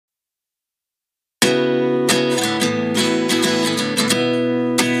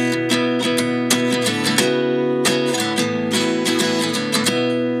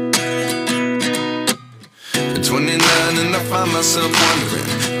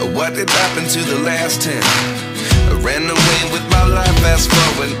What did happen to the last 10? I ran away with my life, fast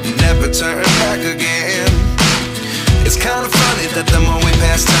forward, never turn back again. It's kind of funny that the more we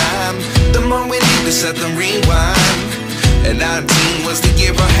pass time, the more we need to set them rewind. And 19 was the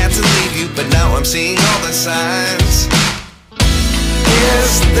year I had to leave you, but now I'm seeing all the signs.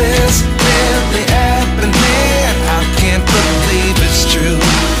 Is this really happening? I can't believe it's true.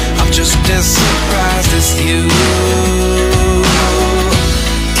 I'm just as surprised as you.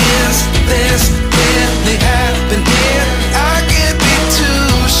 Is this really happening? I can't be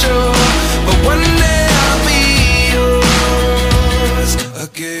too sure, but one day I'll be yours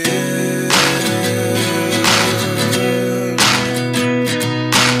again.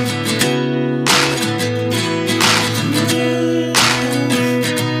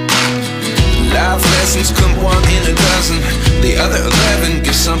 Life lessons come one in a dozen, the other 11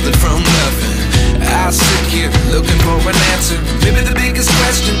 give something from nothing. I sit here looking for an answer. Maybe the biggest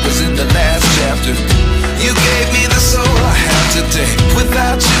question was in the last chapter. You gave me the soul I have today.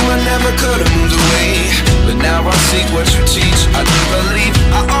 Without you I never could have moved away. But now I see what you teach. I do believe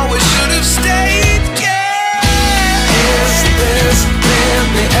I always should have stayed. Yeah. Is this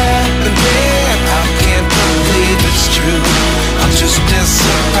really happening? I can't believe it's true. I'm just as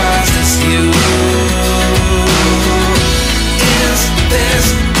surprised as you. Is this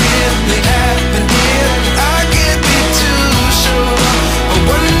really happening? I can't be too sure, but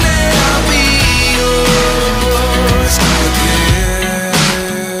one day I'll be yours again.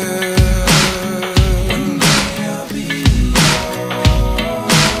 One day I'll be yours.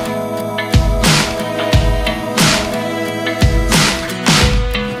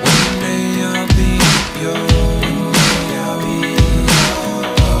 One day I'll be yours. I'll be yours.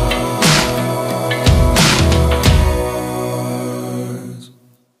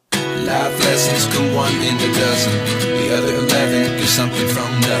 Life lessons come one in a dozen, the other 11 give something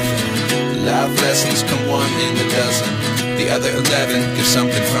from nothing. Life lessons come one in a dozen, the other 11 give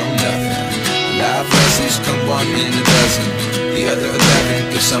something from nothing. Life lessons come one in a dozen, the other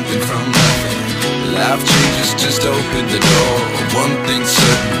 11 give something from nothing. Life changes just open the door. One thing's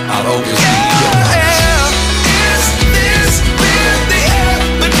certain, I'll always be yours. Is this really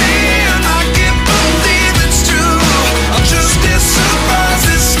happening? I can't believe it's true. I'm just as surprised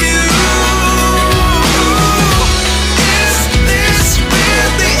as you. Is this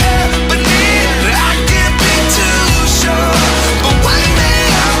really happening? I can't be too sure, but one day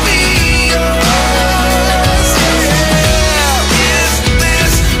I'll be yours. Yeah. Is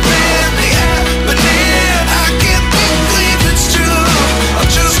this really happening? I can't believe it's true. I'm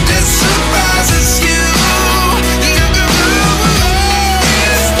just as surprised as you.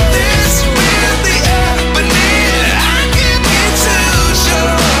 Is this really happening? I can't be too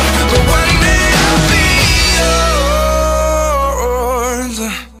sure, but one day I'll be yours.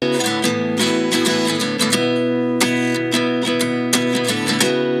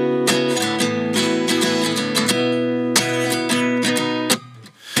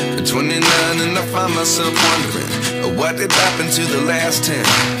 29 and I find myself wondering, what did happen to the last 10?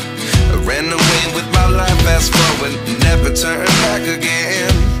 I ran away with my life, fast forward, never turn back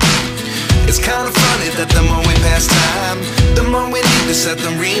again. It's kind of funny that the more we pass time, the more we need to set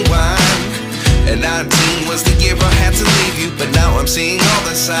them rewind. And 19 was the year I had to leave you, but now I'm seeing all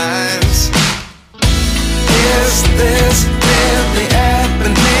the signs. Is this really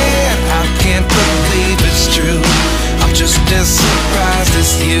happening? I can't believe it's true. I'm just as surprised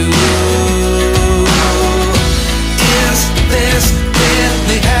as you. Is this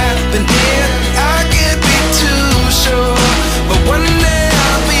really happening? I can't be too sure, but one day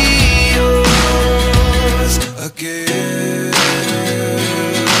I'll be yours again.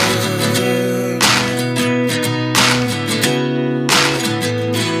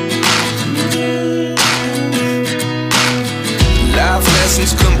 Life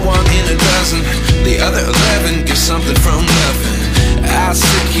lessons come one in a dozen, the other 11 give something from nothing. I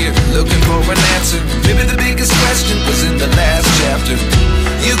sit here looking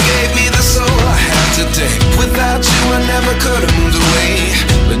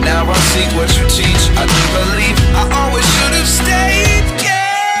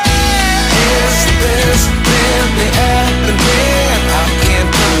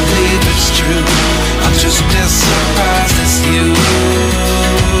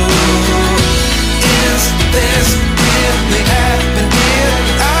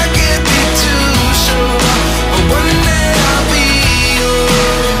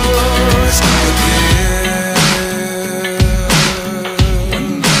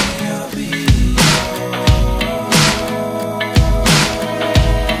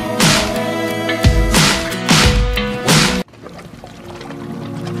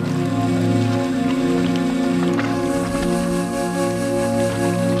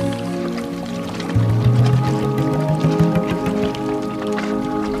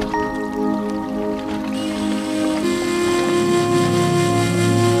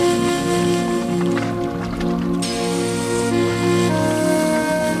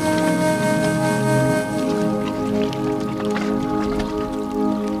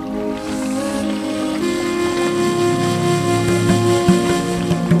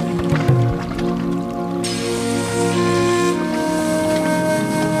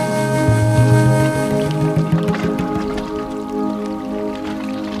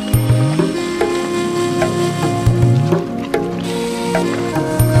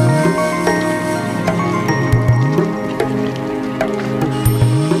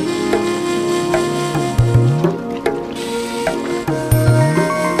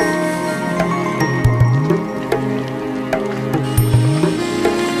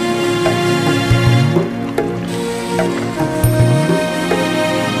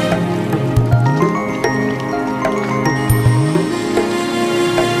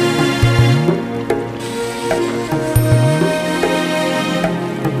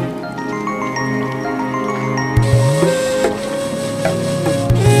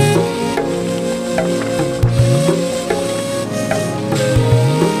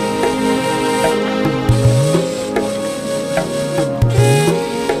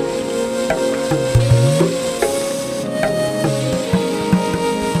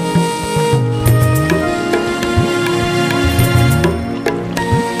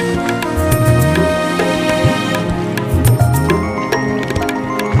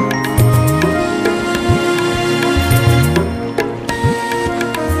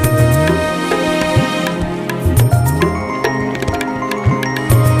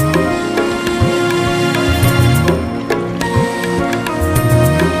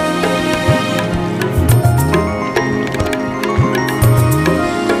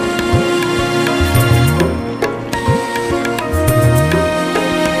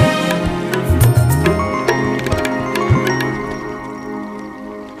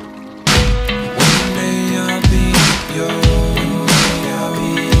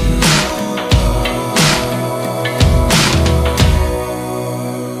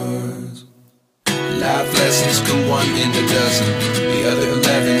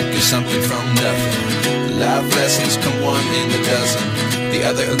something from nothing. Life lessons come one in a dozen. The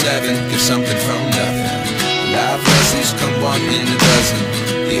other 11 give something from nothing. Life lessons come one in a dozen.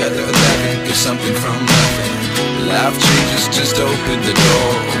 The other 11 give something from nothing. Life changes just open the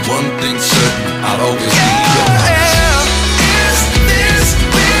door. One thing's certain, I'll always be yours. Is this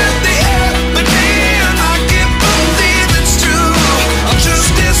really happening? I can't believe it's true. I'm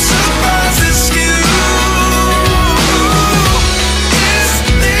just as surprised as you. Is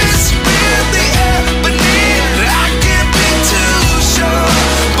this really happening? I can't be too sure,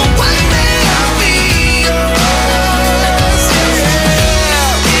 but one day I'll be yours.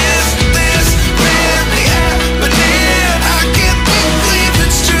 Is this really happening? I can't believe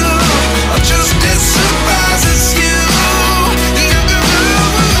it's true. I'm just as surprised as you.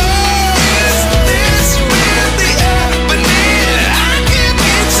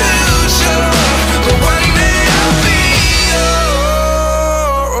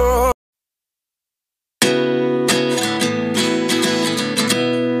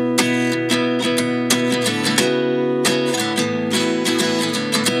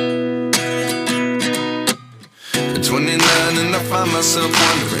 Myself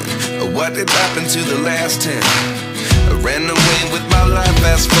wondering what did happen to the last 10. I ran away with my life,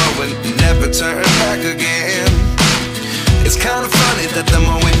 fast forward, never turn back again. It's kind of funny that the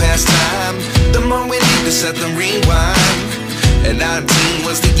more we pass time, the more we need to set them rewind. And 19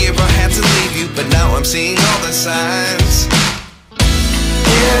 was the year I had to leave you, but now I'm seeing all the signs.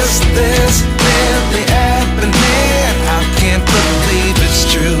 Is this really happening? I can't believe it's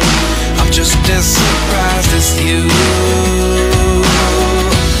true. I'm just as surprised as you.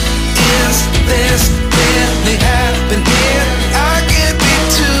 Is this really happening? I can't be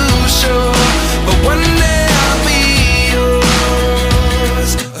too sure, but one day I'll be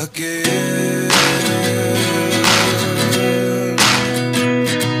yours again.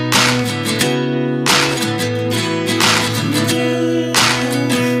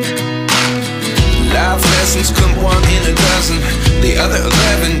 Life lessons come one in a dozen. The other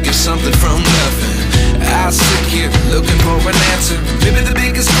 11 give something from nothing. I sit here looking for an answer. Maybe the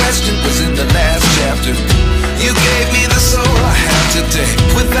biggest question was in the last chapter. You gave me the soul I have today.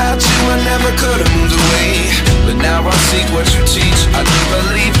 Without you I never could have moved away. But now I see what you teach. I do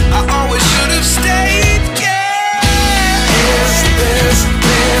believe I always should have stayed. Yeah. Is this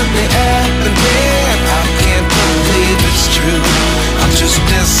really happening? I can't believe it's true. I'm just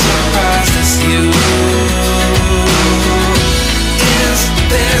as surprised as you. Is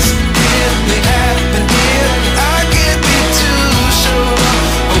this really happening? I can't be too sure,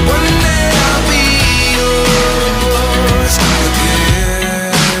 but one day I'll be yours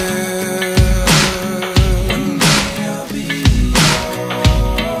again. One day I'll be yours.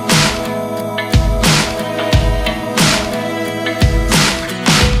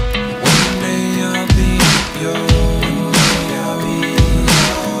 One day I'll be yours. One day I'll be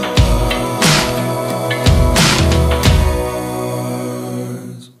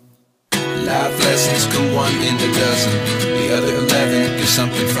yours. Life lessons come one in a dozen. The other 11 give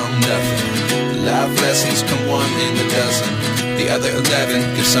something from nothing. Life lessons come one in a dozen. The other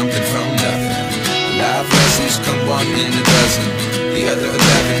 11 give something from nothing. Life lessons come one in a dozen. The other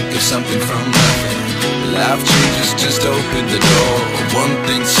 11 give something from nothing. Life changes just open the door. One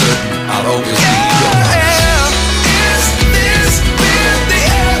thing's certain, I'll always be yours. Is this really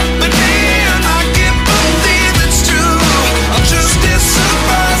happening? I can't believe it's true. I'm just as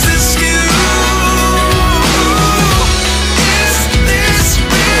surprised as you. Is this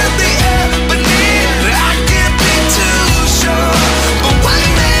really happening? I can't be too sure, but one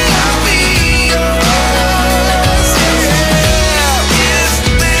day I'll be yours. Is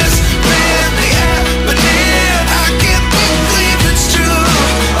this really happening? I can't believe it's true.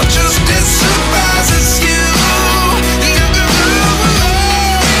 I'm just as surprised as you.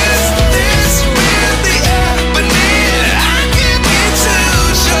 Is this really happening? I can't be too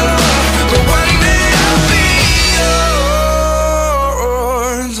sure, but one day I'll be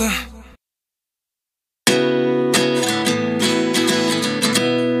yours.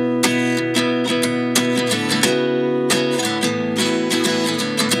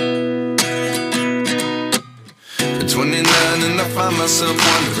 At 29 and I find myself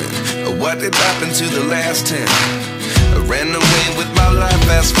wondering what did happen to the last 10. I ran away with my life,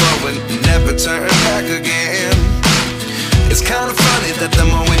 fast forward, never turn back again. It's kind of funny that the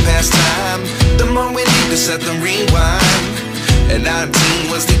more we pass time, the more we need to set them rewind. And 19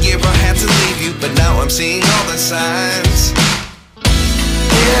 was the year I had to leave you, but now I'm seeing all the signs.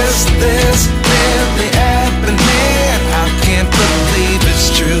 Is this really happening? I can't believe it's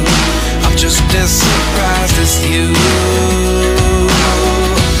true. I'm just as surprised as you.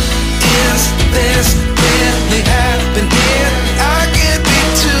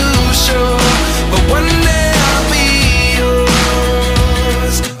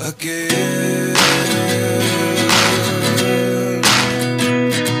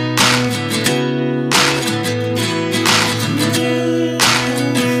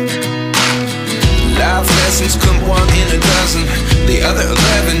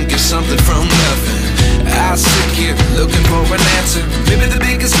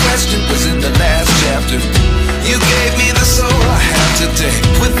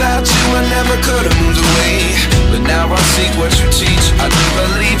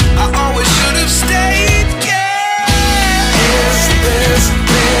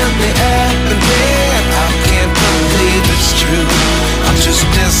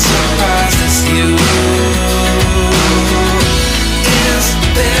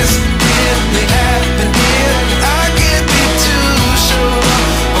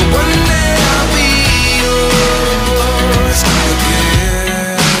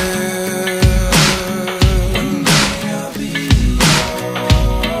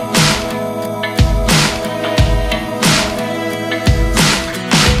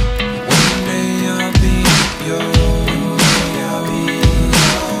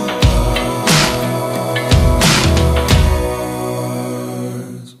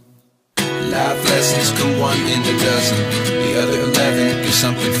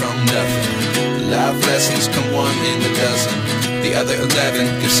 something from nothing. Life lessons come one in a dozen. The other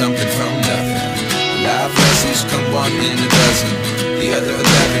 11 give something from nothing. Life lessons come one in a dozen. The other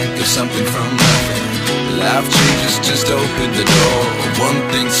 11 give something from nothing. Life changes just open the door. One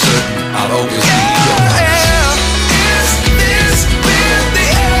thing's certain, I'll always be yours. Is this really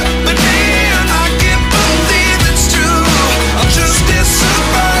happening? I can't believe it's true. I'm just as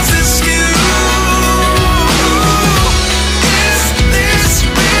surprised as you. Is this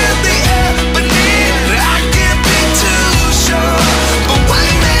really happening? I can't be too sure, but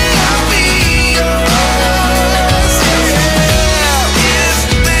one day I'll be yours. Is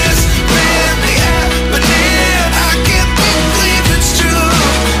this really happening? I can't believe it's true.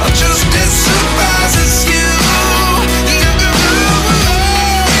 I'm just as surprised as you.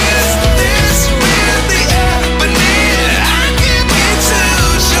 Is this really happening? I can't be too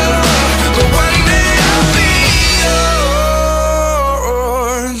sure, but one day I'll be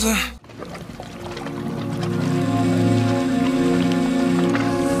yours.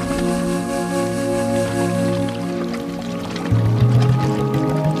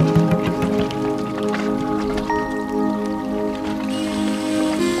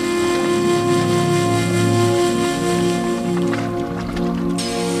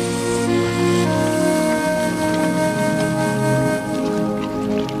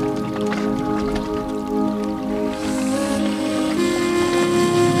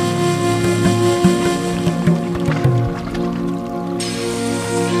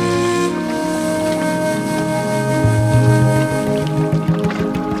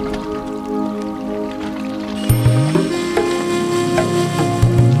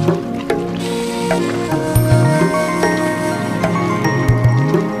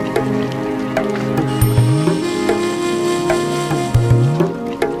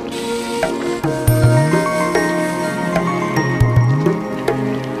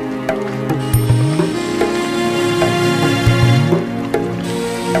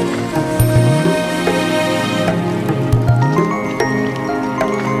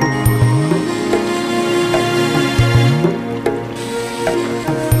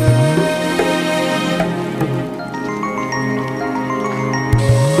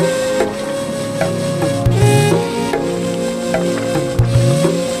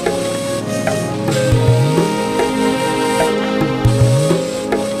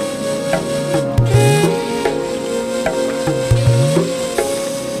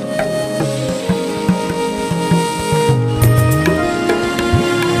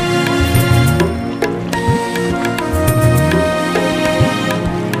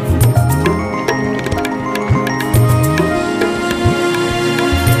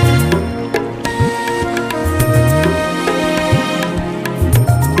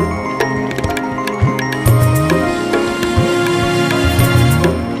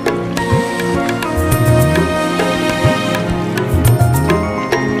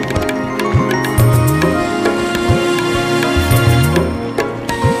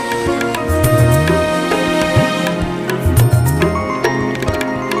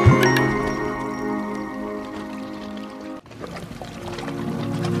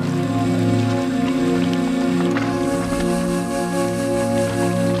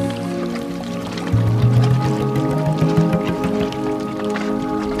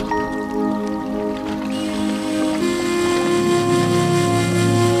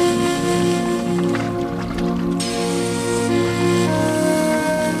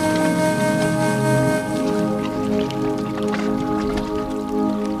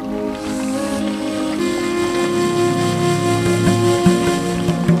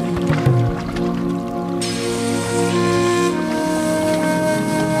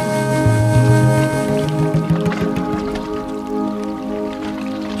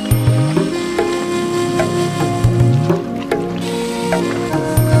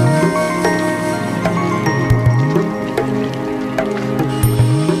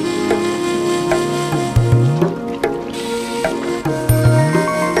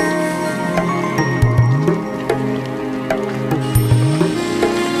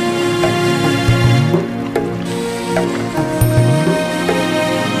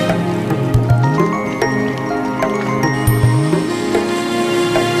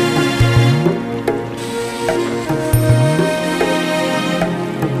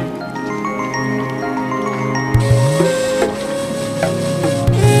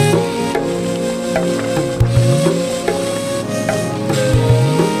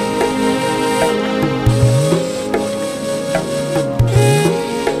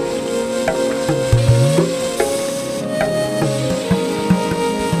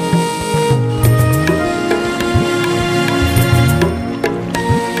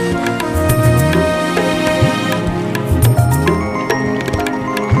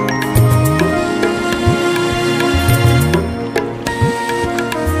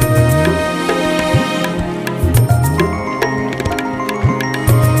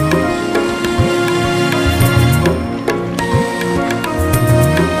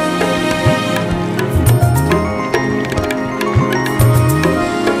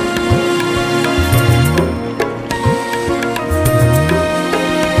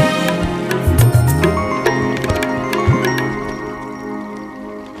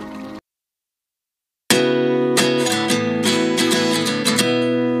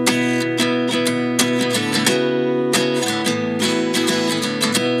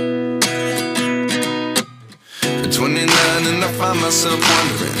 29 and I find myself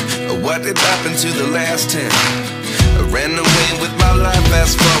wondering, what did happen to the last 10? I ran away with my life,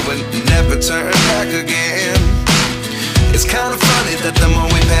 fast forward, never turn back again. It's kind of funny that the more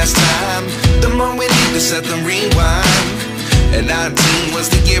we pass time, the more we need to set them rewind. And 19 was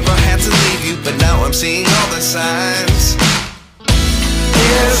the year I had to leave you, but now I'm seeing all the signs.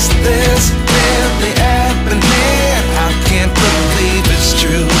 Is this really happening? I can't believe it's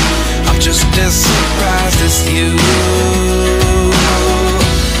true. I'm just as surprised as you.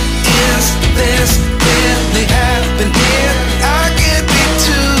 Is this really happening? I can't be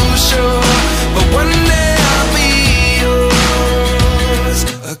too sure, but one day I'll be yours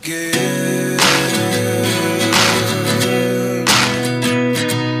again.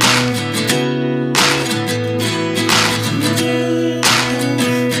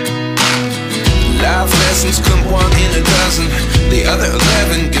 Life lessons come one in a dozen, the other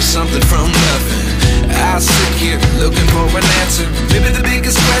 11 give something from nothing. I sit here looking for an answer. Maybe the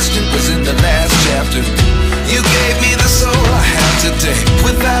biggest question was in the last chapter. You gave me the soul I have today.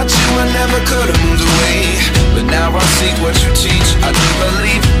 Without you I never could have moved away. But now I see what you teach. I do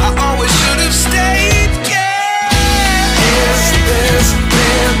believe I always should have stayed. Yeah. Is this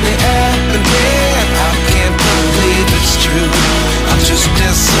really happening? I can't believe it's true. I'm just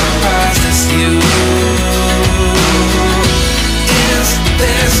as surprised as you. Is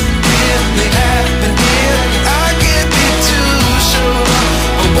this really happening? I can't be too sure,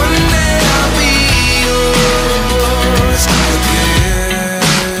 but one day I'll be yours again.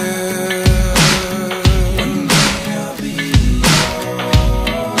 One day I'll be yours.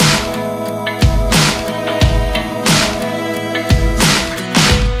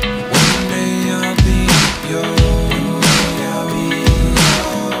 One day I'll be yours.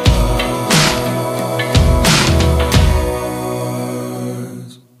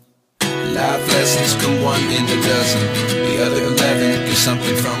 Life lessons come one in a dozen, the other 11 give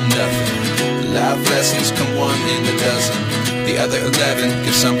something from nothing. Life lessons come one in a dozen, the other 11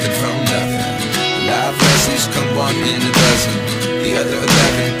 give something from nothing. Life lessons come one in a dozen, the other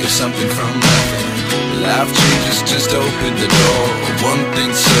 11 give something from nothing. Life changes just open the door. One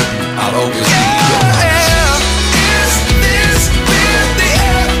thing's certain, I'll always be yours. Is this really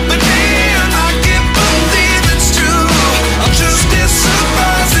happening? I can't believe it's true. I'm just as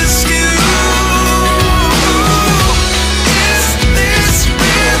surprised as you. Is this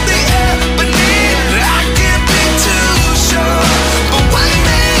really happening? I can't be too sure, but one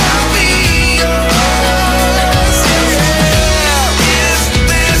day I'll be yours. Yeah. Is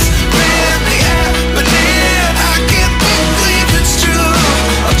this really happening? I can't believe it's true.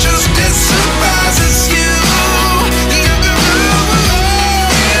 I'm just as surprised as you.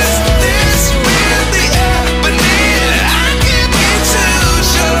 Is this really happening? I can't be too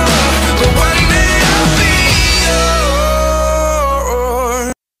sure, but one day I'll be yours.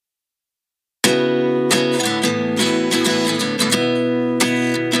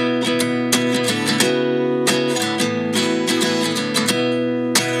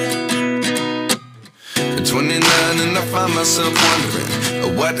 At 29 and I find myself wondering,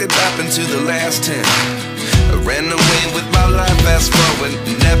 what did happen to the last 10? I ran away with my life, fast forward,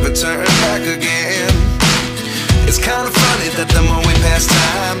 never turn back again. It's kind of funny that the more we pass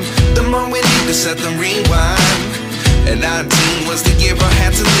time, the more we need to set them rewind. And 19 was the year I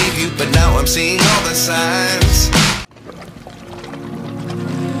had to leave you, but now I'm seeing all the signs.